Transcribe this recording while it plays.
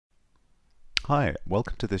Hi,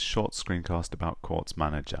 welcome to this short screencast about Quartz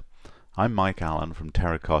Manager. I'm Mike Allen from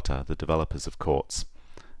Terracotta, the developers of Quartz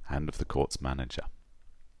and of the Quartz Manager.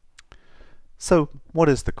 So, what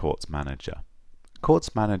is the Quartz Manager?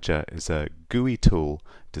 Quartz Manager is a GUI tool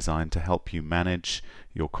designed to help you manage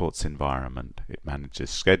your Quartz environment. It manages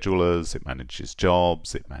schedulers, it manages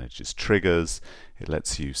jobs, it manages triggers, it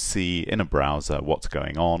lets you see in a browser what's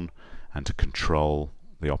going on and to control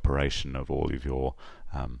the operation of all of your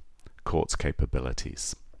Quartz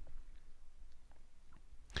capabilities.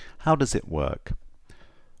 How does it work?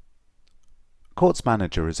 Quartz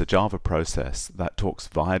Manager is a Java process that talks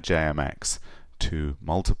via JMX to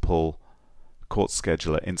multiple Quartz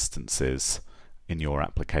scheduler instances in your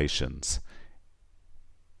applications.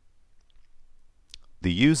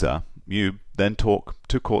 The user, you, then talk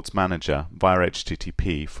to Quartz Manager via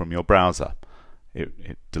HTTP from your browser.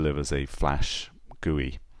 It delivers a Flash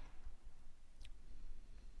GUI.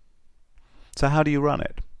 So how do you run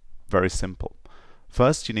it? Very simple.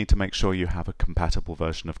 First, you need to make sure you have a compatible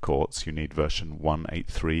version of Quartz. You need version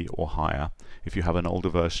 1.8.3 or higher. If you have an older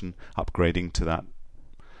version, upgrading to that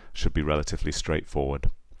should be relatively straightforward.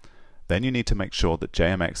 Then you need to make sure that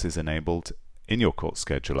JMX is enabled in your Quartz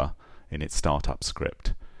scheduler in its startup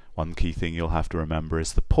script. One key thing you'll have to remember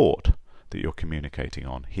is the port that you're communicating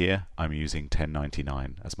on. Here I'm using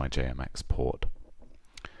 1099 as my JMX port.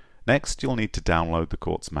 Next, you'll need to download the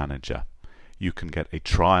Quartz Manager. You can get a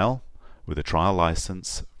trial with a trial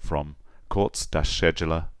license from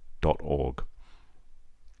quartz-scheduler.org.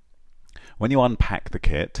 When you unpack the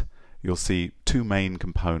kit, you'll see two main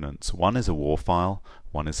components. One is a WAR file,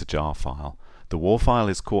 one is a jar file. The WAR file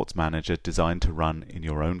is Quartz Manager designed to run in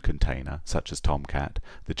your own container, such as Tomcat.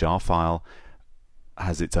 The jar file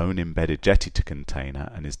has its own embedded Jetty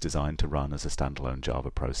container and is designed to run as a standalone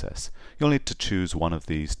Java process. You'll need to choose one of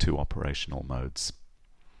these two operational modes.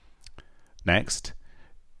 Next,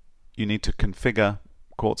 you need to configure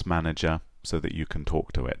Quartz Manager so that you can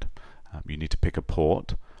talk to it. You need to pick a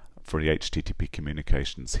port for the HTTP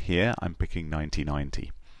communications. Here I'm picking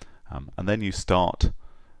 9090. And then you start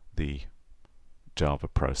the Java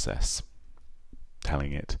process,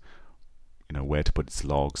 telling it where to put its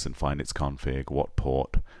logs and find its config, what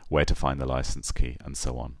port, where to find the license key, and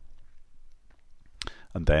so on.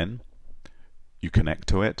 And then you connect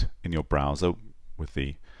to it in your browser with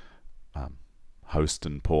the host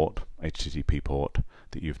and port, HTTP port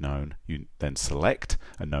that you've known. You then select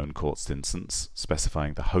a known Quartz instance,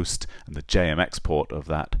 specifying the host and the JMX port of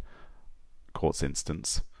that Quartz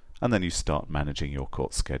instance, and then you start managing your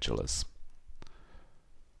Quartz schedulers.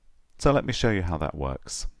 So let me show you how that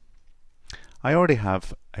works. I already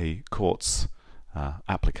have a Quartz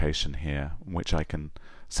application here in which I can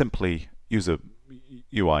simply use a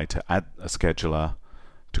UI to add a scheduler,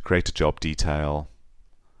 to create a job detail,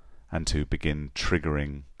 and to begin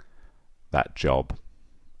triggering that job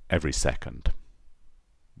every second.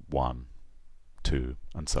 1, 2,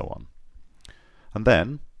 and so on. And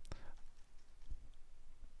then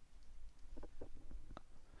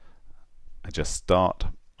I just start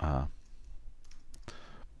the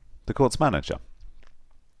Quartz Manager.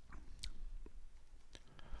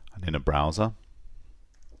 And in a browser,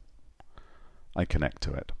 I connect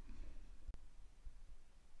to it.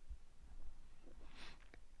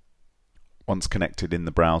 Once connected in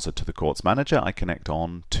the browser to the Quartz Manager, I connect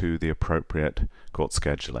on to the appropriate Quartz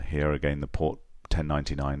scheduler. Here again the port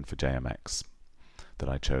 1099 for JMX that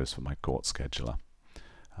I chose for my Quartz scheduler.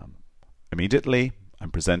 Immediately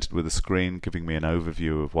I'm presented with a screen giving me an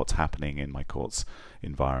overview of what's happening in my Quartz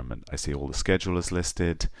environment. I see all the schedulers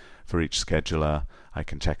listed for each scheduler. I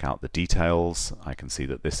can check out the details. I can see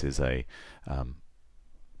that this is a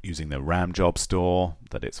using the RAM job store,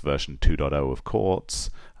 that it's version 2.0 of Quartz,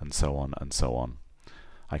 and so on and so on.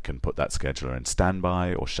 I can put that scheduler in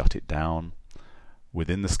standby or shut it down.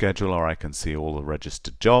 Within the scheduler I can see all the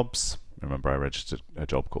registered jobs. Remember, I registered a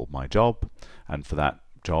job called My Job, and for that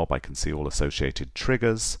job I can see all associated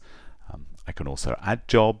triggers. I can also add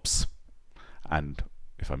jobs, and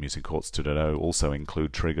if I'm using Quartz 2.0, also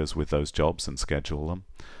include triggers with those jobs and schedule them.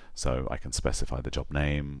 So I can specify the job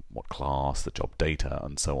name, what class, the job data,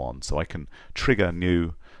 and so on. So I can trigger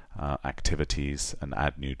new activities and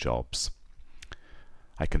add new jobs.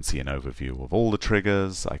 I can see an overview of all the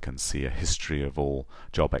triggers. I can see a history of all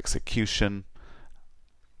job execution.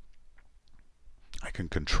 I can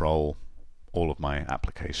control all of my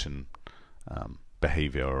application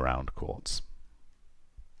behavior around Quartz.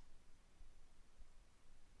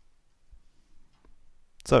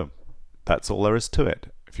 So that's all there is to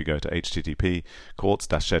it. If you go to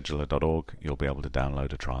http://quartz-scheduler.org, you'll be able to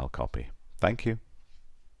download a trial copy. Thank you.